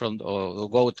around from or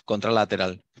go to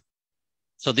contralateral.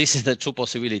 So this is the true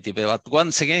possibility. But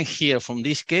once again, here from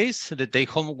this case, the take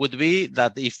home would be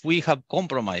that if we have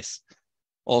compromise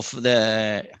of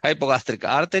the hypogastric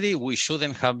artery, we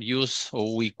shouldn't have used,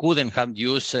 or we couldn't have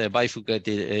used a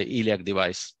bifurcated iliac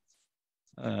device.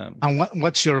 And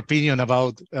what's your opinion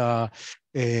about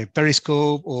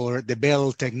periscope or the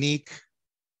Bell technique?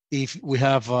 If we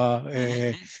have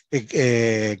a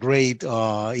great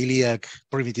iliac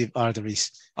primitive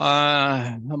arteries?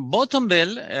 Bottom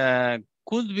bell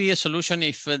could be a solution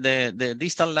if the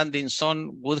distal landing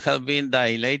zone would have been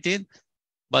dilated.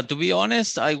 But to be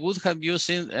honest, I would have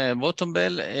used bottom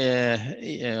bell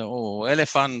or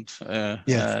elephant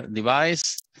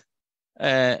device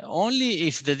only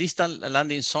if the distal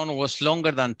landing zone was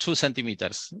longer than 2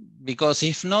 centimeters, because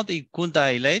if not, it could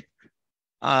dilate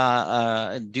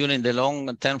during the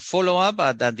long-term follow-up,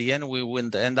 but at the end, we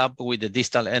will end up with the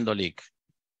distal endoleak.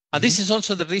 And this is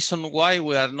also the reason why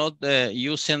we are not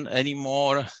using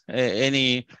anymore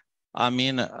a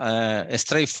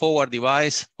straightforward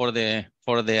device for the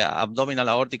abdominal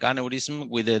aortic aneurysm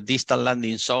with a distal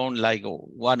landing zone like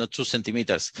 1 or 2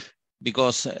 centimeters,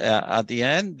 because at the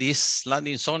end, this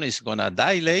landing zone is going to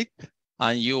dilate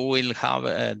and you will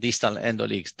have distal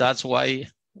endoleaks. That's why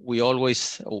we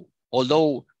always,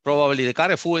 although probably the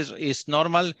Carrefour is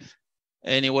normal,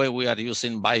 anyway, we are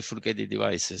using bifurcated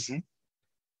devices.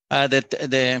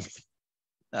 The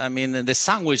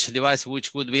sandwich device,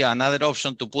 which would be another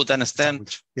option to put a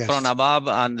stent from above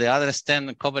and the other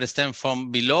stent, cover stent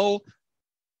from below,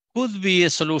 could be a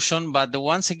solution. But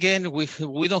once again,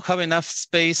 we don't have enough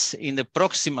space in the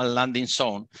proximal landing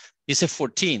zone. It's a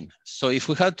 14. So if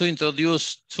we had to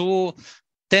introduce 2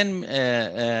 10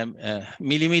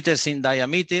 millimeters in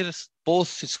diameter,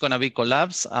 both is going to be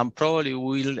collapsed, and probably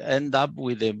we'll end up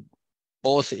with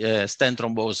both stent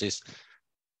thrombosis.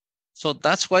 So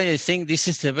that's why I think this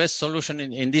is the best solution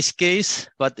in this case.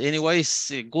 But anyway,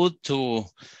 it's good to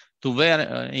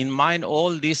bear in mind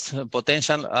all these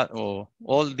potential or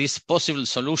all these possible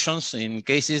solutions in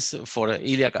cases for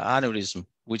iliac aneurysm,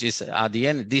 which is at the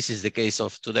end, this is the case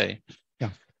of today.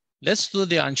 Let's do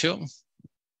the angio.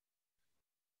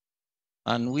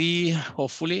 And we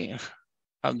hopefully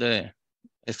have the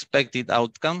expected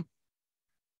outcome.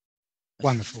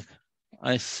 Wonderful.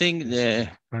 I think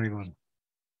very good.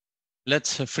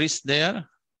 Let's freeze there.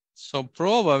 So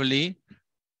probably,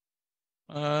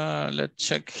 let's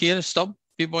check here. Stop,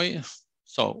 P-boy.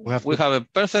 So we have a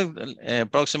perfect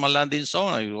proximal landing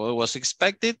zone. It was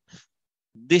expected.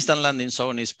 Distal landing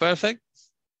zone is perfect.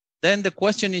 Then the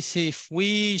question is if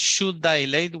we should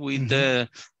dilate with the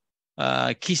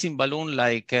kissing balloon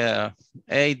like 8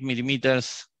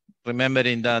 millimeters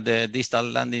remembering that the distal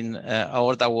landing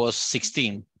aorta was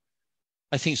 16.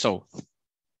 I think so.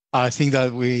 I think that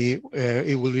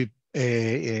it will be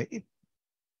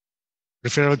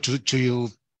referred to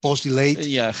post-dilate.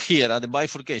 Yeah, here at the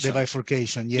bifurcation. The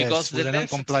bifurcation, yes. Because the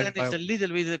left extent is a little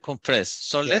bit compressed.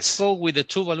 So let's go with the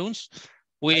two balloons.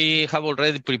 We have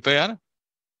already prepared.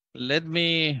 Let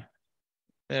me,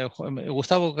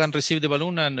 Gustavo can receive the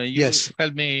balloon and you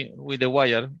help me with the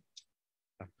wire.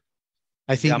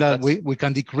 I think that we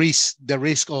can decrease the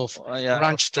risk of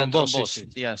branch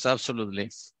thrombosis. Yes, absolutely.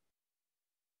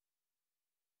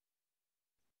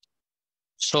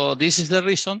 So this is the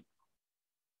reason.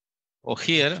 Or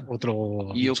here,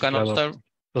 you can observe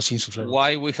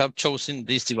why we have chosen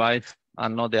this device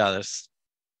and not the others.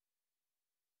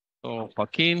 So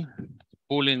Joaquin,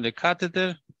 pulling the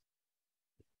catheter.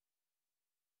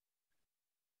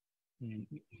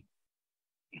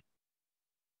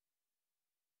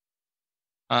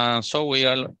 So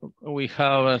we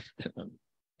have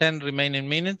 10 remaining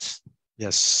minutes.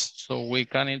 Yes. So we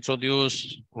can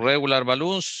introduce regular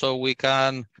balloons so we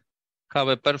can have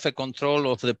a perfect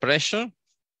control of the pressure.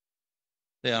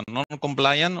 They are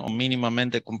non-compliant or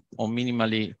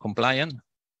minimally compliant.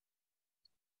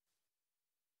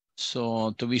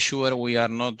 So to be sure we are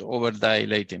not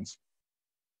over-dilating.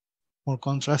 More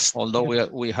contrast. Although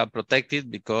we have protected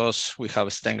because we have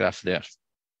a stent graft there.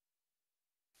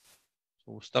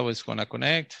 So Gustavo is going to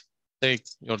connect. Take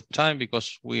your time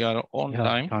because we are on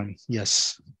time.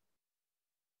 Yes.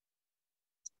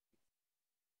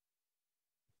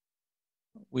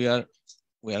 We are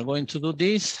going to do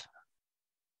this.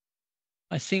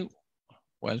 I think,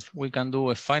 well, we can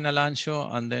do a final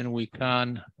ancho and then we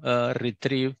can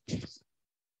retrieve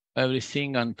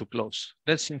everything and to close.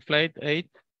 Let's inflate 8.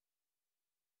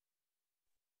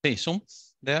 See, zoom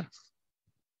there.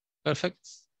 Perfect.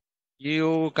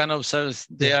 You can observe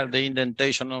there the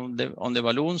indentation on the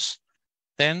balloons.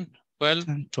 10, 12.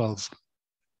 12.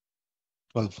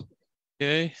 12.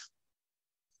 Okay.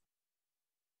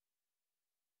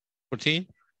 14.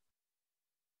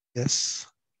 Yes.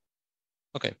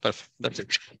 Okay, perfect. That's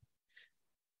it.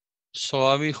 So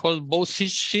I will hold both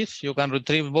sheets. You can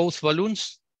retrieve both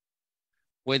balloons.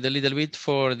 Wait a little bit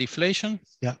for deflation.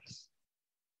 Yeah.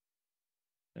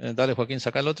 Dale, Joaquín,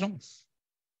 saca el otro.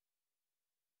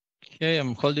 Okay,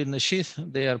 I'm holding the sheath.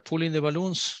 They are pulling the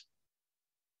balloons.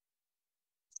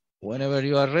 Whenever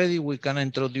you are ready, we can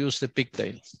introduce the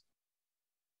pigtail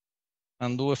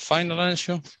and do a final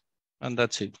ancho, and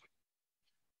that's it.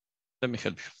 Let me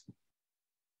help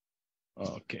you.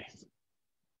 Okay.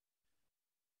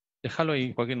 Déjalo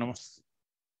ahí, Joaquín, nomás.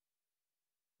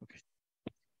 Okay.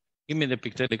 Give me the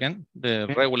pigtail again, the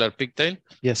regular pigtail.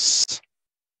 Yes.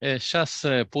 Just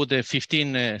put a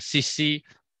 15 cc.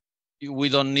 We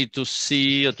don't need to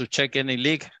see or to check any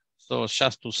leak. So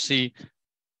just to see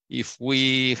if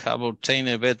we have obtained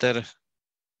a better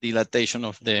dilatation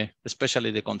of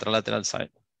especially the contralateral side.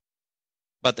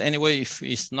 But anyway, if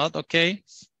it's not okay,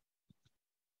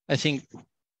 I think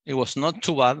it was not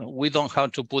too bad. We don't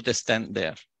have to put a stent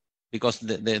there because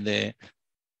the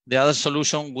other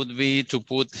solution would be to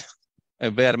put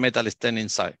a bare metal stent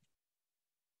inside.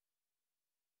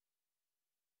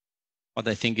 But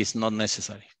I think it's not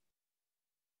necessary.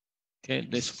 Okay,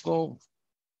 let's go.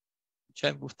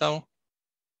 Check, Gustavo.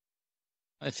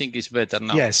 I think it's better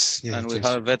now. Yes. And we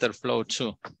have better flow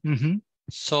too. Mm-hmm.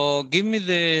 So give me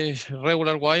the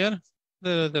regular wire,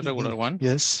 the regular one.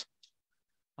 Yes.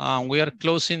 We are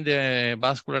closing the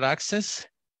vascular access.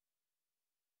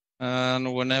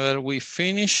 And whenever we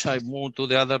finish, I move to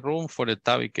the other room for the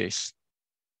TAVI case.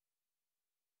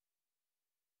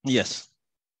 Yes.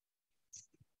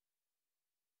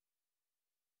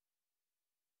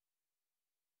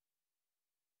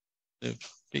 The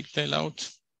pigtail out.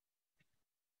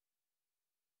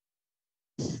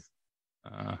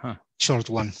 Short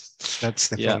one. That's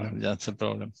the problem. Yeah, that's the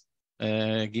problem.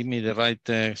 Give me the right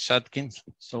Shatkin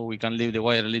so we can leave the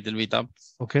wire a little bit up.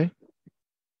 Okay.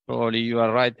 Probably you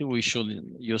are right. We should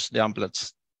use the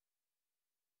amplets.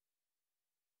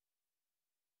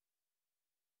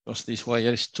 Because this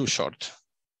wire is too short.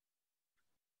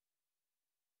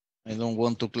 I don't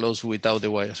want to close without the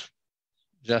wire,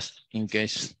 just in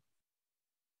case.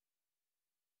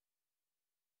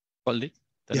 Hold it.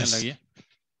 Yes.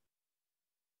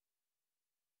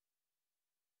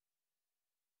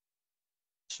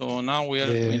 So now we are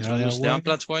going to introduce the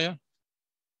amplats wire.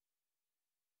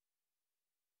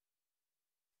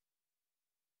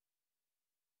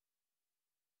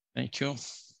 Thank you.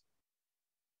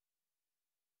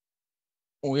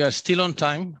 We are still on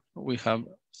time. We have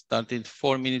started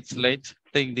 4 minutes late.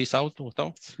 Take this out,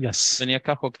 Gustavo. Yes. Vení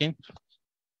acá, Joaquín.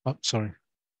 Oh, sorry.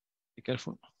 Be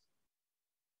careful.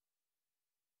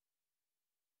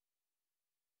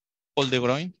 Hold the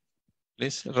groin,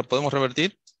 please. ¿Podemos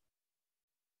revertir?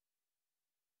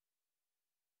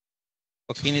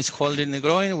 Joaquin is holding the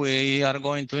groin. We are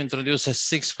going to introduce a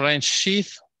 6 French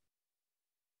sheath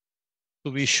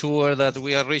to be sure that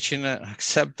we are reaching an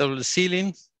acceptable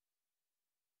ceiling.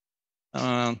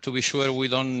 To be sure we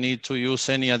don't need to use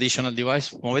any additional device.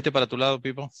 Movete para tu lado,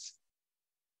 people.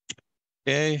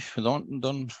 Okay,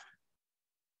 don't.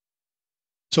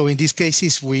 So in these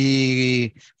cases,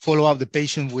 we follow up the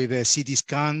patient with CT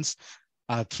scans,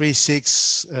 3,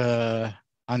 6, a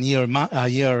year,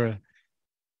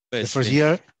 the first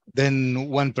year, then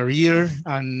 1 per year,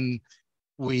 and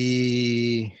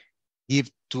we give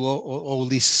to all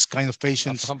these kind of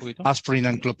patients aspirin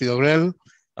and clopidogrel.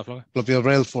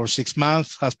 Clopidogrel for 6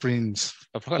 months, aspirin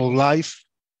whole life.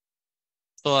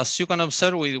 So as you can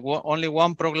observe, with only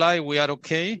 1 proglide, we are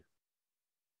okay.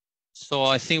 So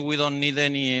I think we don't need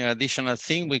any additional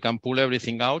thing. We can pull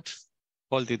everything out.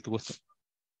 Hold it with.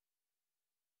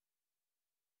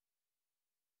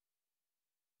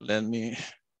 Let me.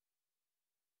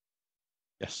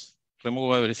 Yes,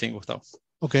 remove everything, Gustavo.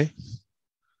 Okay.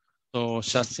 So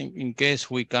just in case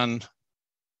we can.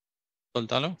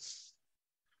 Soltalo.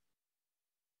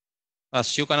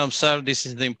 As you can observe, this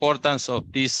is the importance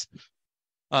of this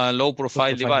low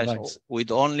profile device. With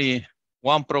only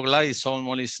 1 proglide, it's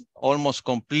almost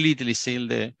completely sealed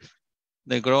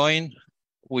the groin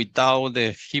without the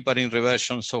heparin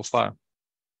reversion so far.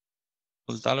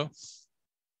 Soltalo.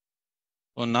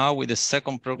 So now with the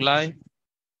second proglide,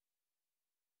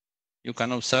 you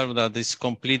can observe that it's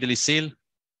completely sealed.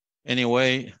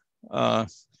 Anyway,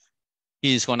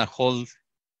 he is gonna hold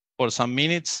for some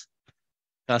minutes,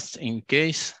 just in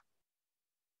case.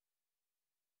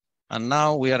 And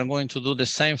now we are going to do the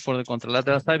same for the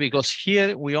contralateral side because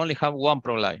here we only have 1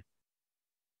 proglide.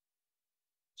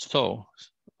 So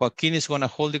Joaquin is gonna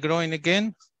hold the groin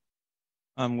again.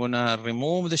 I'm gonna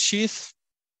remove the sheath.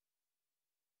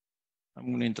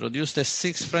 I'm gonna introduce the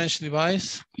 6 French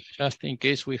device, just in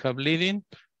case we have bleeding.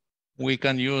 We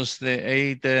can use the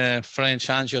 8 French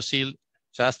angio-seal,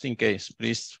 just in case.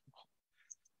 Please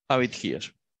have it here.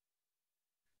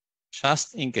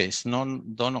 Just in case, no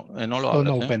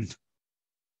lo open.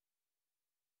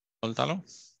 Soltalo.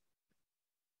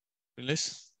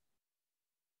 Release.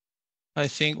 I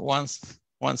think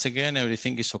once again,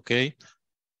 everything is okay.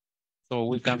 So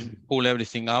we can pull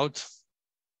everything out.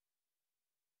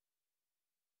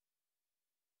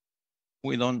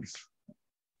 We don't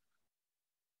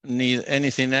need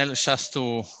anything else, just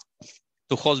to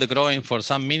hold the groin for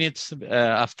some minutes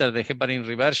after the heparin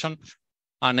reversion,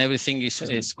 and everything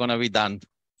is gonna be done.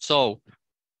 So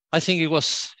I think it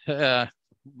was a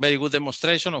very good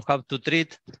demonstration of how to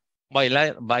treat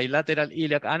bilateral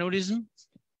iliac aneurysm.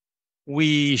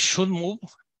 We should move.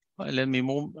 Let me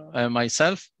move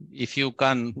myself. If you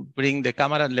can bring the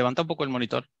camera, levanta un poco el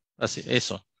monitor. Así,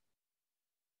 eso.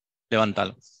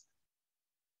 Levántalo.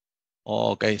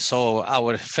 Okay, so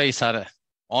our faces are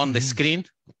on the screen,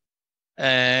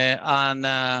 and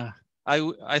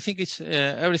I think it's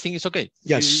everything is okay.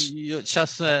 Yes. You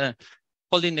just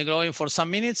holding the groin for some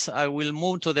minutes. I will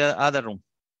move to the other room.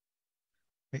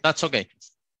 That's okay.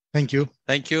 Thank you.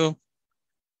 Thank you.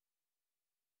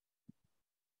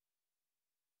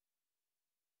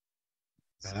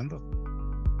 Ganando.